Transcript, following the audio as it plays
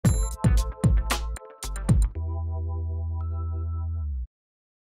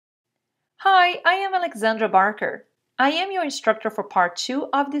Hi, I am Alexandra Barker. I am your instructor for Part 2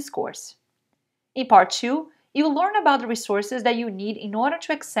 of this course. In Part 2, you'll learn about the resources that you need in order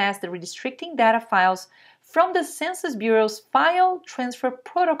to access the redistricting data files from the Census Bureau's File Transfer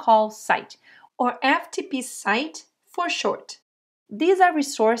Protocol site, or FTP site for short. These are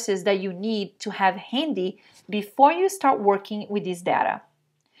resources that you need to have handy before you start working with this data.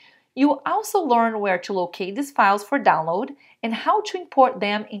 You will also learn where to locate these files for download and how to import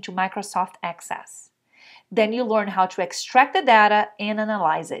them into Microsoft Access. Then you'll learn how to extract the data and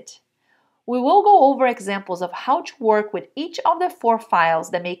analyze it. We will go over examples of how to work with each of the 4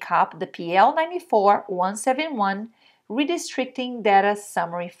 files that make up the PL94171 Redistricting Data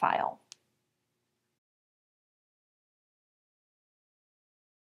Summary file.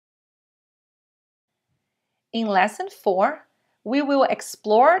 In Lesson 4, we will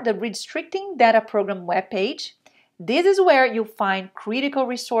explore the Redistricting Data Program webpage. This is where you'll find critical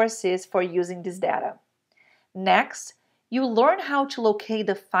resources for using this data. Next, you'll learn how to locate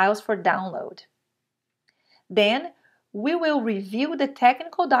the files for download. Then, we will review the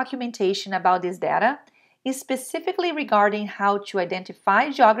technical documentation about this data, specifically regarding how to identify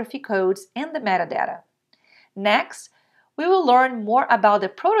geography codes and the metadata. Next, we will learn more about the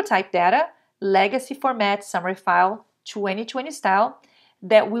prototype data, legacy format summary file 2020 style,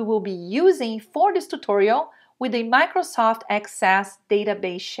 that we will be using for this tutorial with a Microsoft Access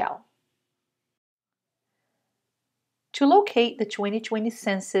database shell. To locate the 2020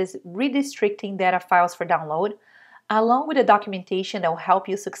 Census redistricting data files for download, along with the documentation that will help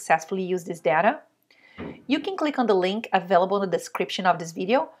you successfully use this data, you can click on the link available in the description of this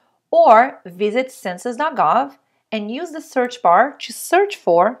video or visit census.gov and use the search bar to search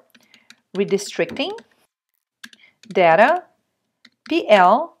for Redistricting Data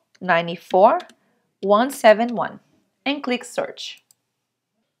PL94171 and click Search.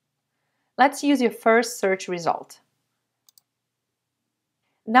 Let's use your first search result.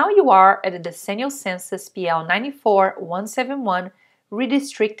 Now you are at the Decennial Census PL94171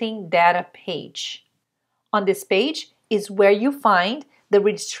 Redistricting Data page. On this page is where you find the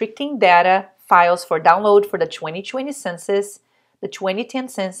redistricting data files for download for the 2020 census, the 2010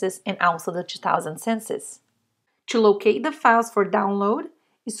 census, and also the 2000 census. To locate the files for download,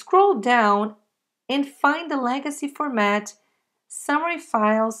 scroll down and find the legacy format summary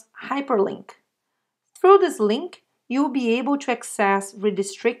files hyperlink. Through this link, you will be able to access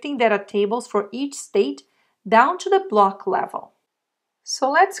redistricting data tables for each state down to the block level. So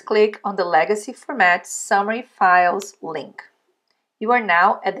let's click on the legacy format summary files link. You are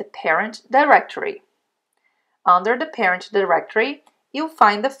now at the parent directory. Under the parent directory, you'll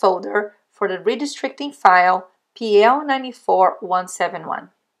find the folder for the redistricting file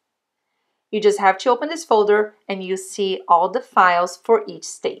PL94171. You just have to open this folder and you see all the files for each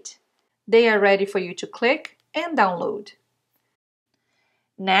state. They are ready for you to click and download.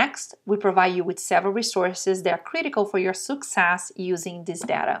 Next, we provide you with several resources that are critical for your success using this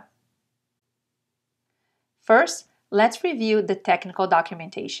data. First, let's review the technical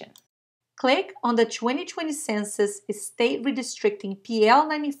documentation. Click on the 2020 Census State Redistricting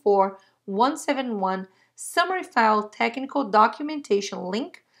PL94171 Summary File Technical Documentation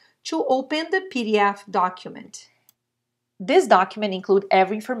link to open the PDF document. This document includes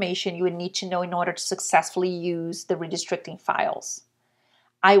every information you would need to know in order to successfully use the redistricting files.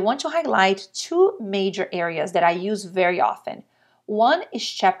 I want to highlight 2 major areas that I use very often. One is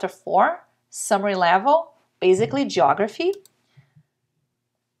Chapter 4, Summary Level, basically geography.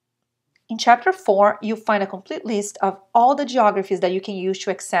 In Chapter 4, you'll find a complete list of all the geographies that you can use to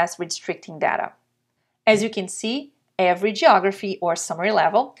access redistricting data. As you can see, every geography or summary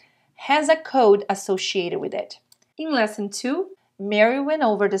level has a code associated with it. In Lesson 2, Mary went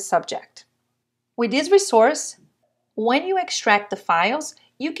over the subject. With this resource, when you extract the files,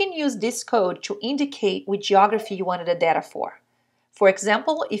 you can use this code to indicate which geography you wanted the data for. For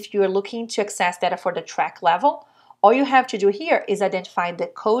example, if you are looking to access data for the tract level, all you have to do here is identify the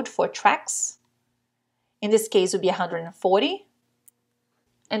code for tracts. In this case, it would be 140.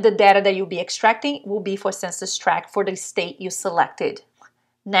 And the data that you'll be extracting will be for census tract for the state you selected.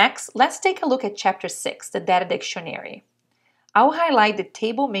 Next, let's take a look at Chapter 6, the Data Dictionary. I will highlight the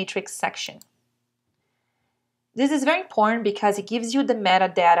Table Matrix section. This is very important because it gives you the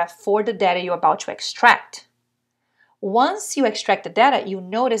metadata for the data you're about to extract. Once you extract the data, you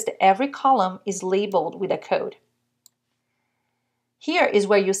notice that every column is labeled with a code. Here is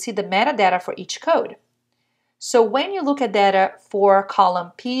where you see the metadata for each code. So when you look at data for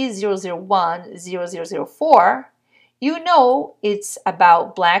column P0010004, you know it's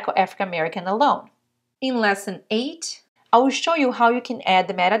about Black or African American alone. In Lesson 8, I will show you how you can add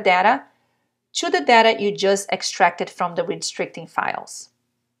the metadata to the data you just extracted from the restricting files.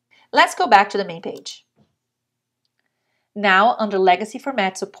 Let's go back to the main page. Now, under Legacy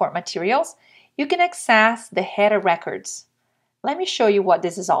Format Support Materials, you can access the header records. Let me show you what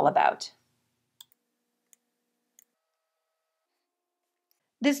this is all about.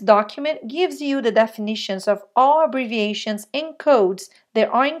 This document gives you the definitions of all abbreviations and codes that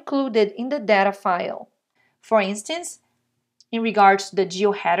are included in the data file. For instance, in regards to the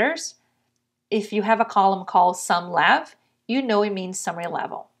geoheaders, if you have a column called SumLev, you know it means summary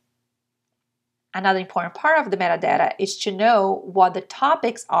level. Another important part of the metadata is to know what the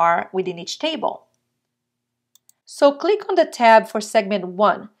topics are within each table. So click on the tab for segment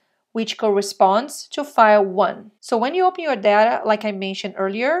 1, which corresponds to file 1. So when you open your data, like I mentioned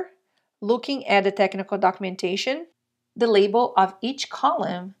earlier, looking at the technical documentation, the label of each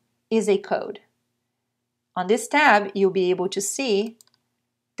column is a code. On this tab, you'll be able to see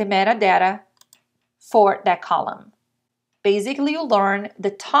the metadata for that column. Basically, you learn the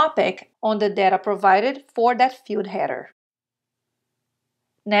topic on the data provided for that field header.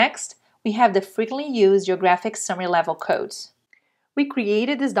 Next, we have the frequently used geographic summary level codes. We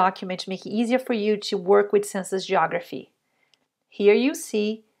created this document to make it easier for you to work with census geography. Here you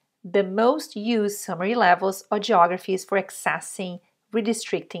see the most used summary levels or geographies for accessing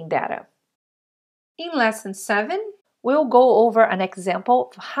redistricting data. In Lesson 7, we'll go over an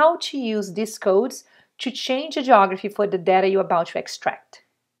example of how to use these codes to change the geography for the data you're about to extract.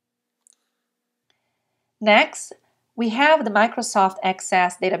 Next, we have the Microsoft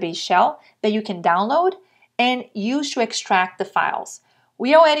Access database shell that you can download and use to extract the files.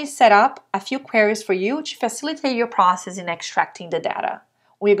 We already set up a few queries for you to facilitate your process in extracting the data.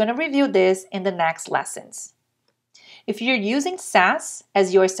 We're going to review this in the next lessons. If you're using SAS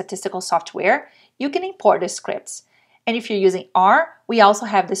as your statistical software, you can import the scripts. And if you're using R, we also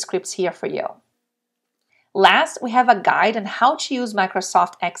have the scripts here for you. Last, we have a guide on how to use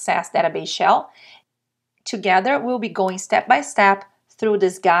Microsoft Access database shell. Together, we'll be going step by step through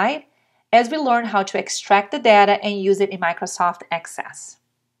this guide as we learn how to extract the data and use it in Microsoft Access.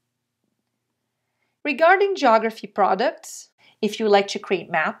 Regarding geography products, if you like to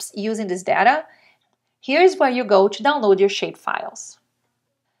create maps using this data, here's where you go to download your shapefiles.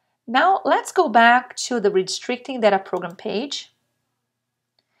 Now, let's go back to the Redistricting Data Program page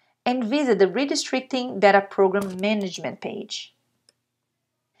and visit the Redistricting Data Program Management page.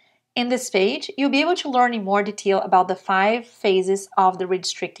 In this page, you'll be able to learn in more detail about the 5 phases of the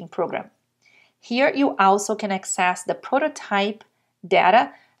redistricting program. Here, you also can access the prototype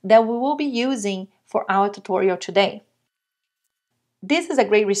data that we will be using for our tutorial today. This is a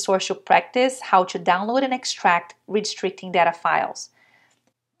great resource to practice how to download and extract redistricting data files.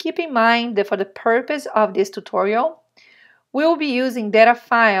 Keep in mind that for the purpose of this tutorial, we will be using data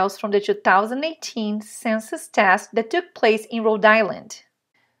files from the 2018 census test that took place in Rhode Island.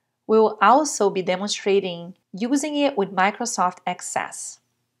 We will also be demonstrating using it with Microsoft Access.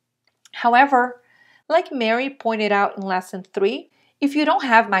 However, like Mary pointed out in Lesson 3, if you don't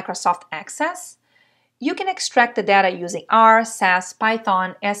have Microsoft Access, you can extract the data using R, SAS,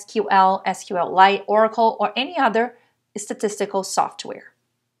 Python, SQL, SQLite, Oracle, or any other statistical software.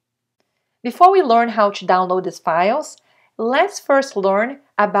 Before we learn how to download these files, let's first learn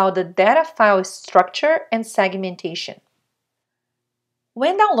about the data file structure and segmentation.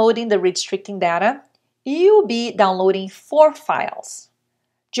 When downloading the redistricting data, you'll be downloading 4 files.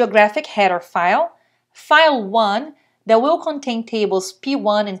 Geographic header file, file 1 that will contain tables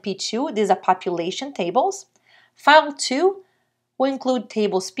P1 and P2, these are population tables. File 2 will include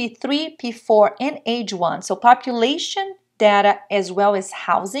tables P3, P4, and age 1, so population data as well as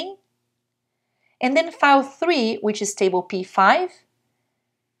housing. And then file 3, which is table P5,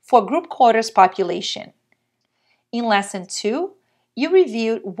 for group quarters population. In Lesson 2, you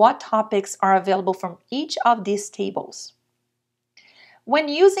reviewed what topics are available from each of these tables. When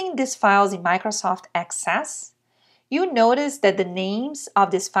using these files in Microsoft Access, you notice that the names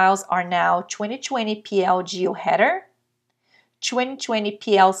of these files are now 2020 PL GeoHeader, 2020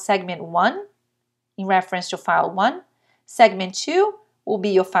 PL Segment 1, in reference to File 1, Segment 2 will be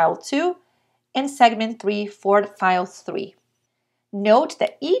your File 2, and Segment 3 for File 3. Note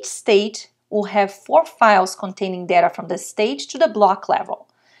that each state will have 4 files containing data from the state to the block level.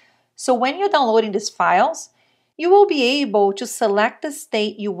 So when you're downloading these files, you will be able to select the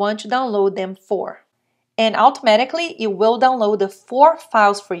state you want to download them for. And automatically, it will download the 4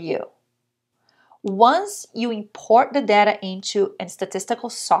 files for you. Once you import the data into a statistical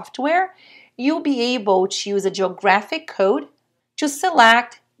software, you'll be able to use a geographic code to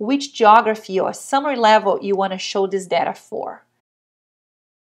select which geography or summary level you want to show this data for.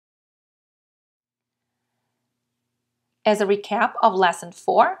 As a recap of Lesson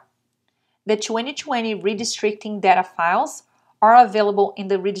 4, the 2020 redistricting data files are available in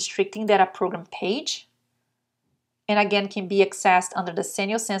the Redistricting Data Program page, and again can be accessed under the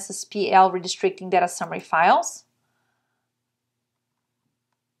Senior Census PL Redistricting Data Summary files.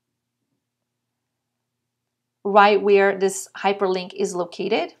 Right where this hyperlink is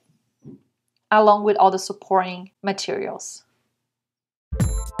located, along with all the supporting materials.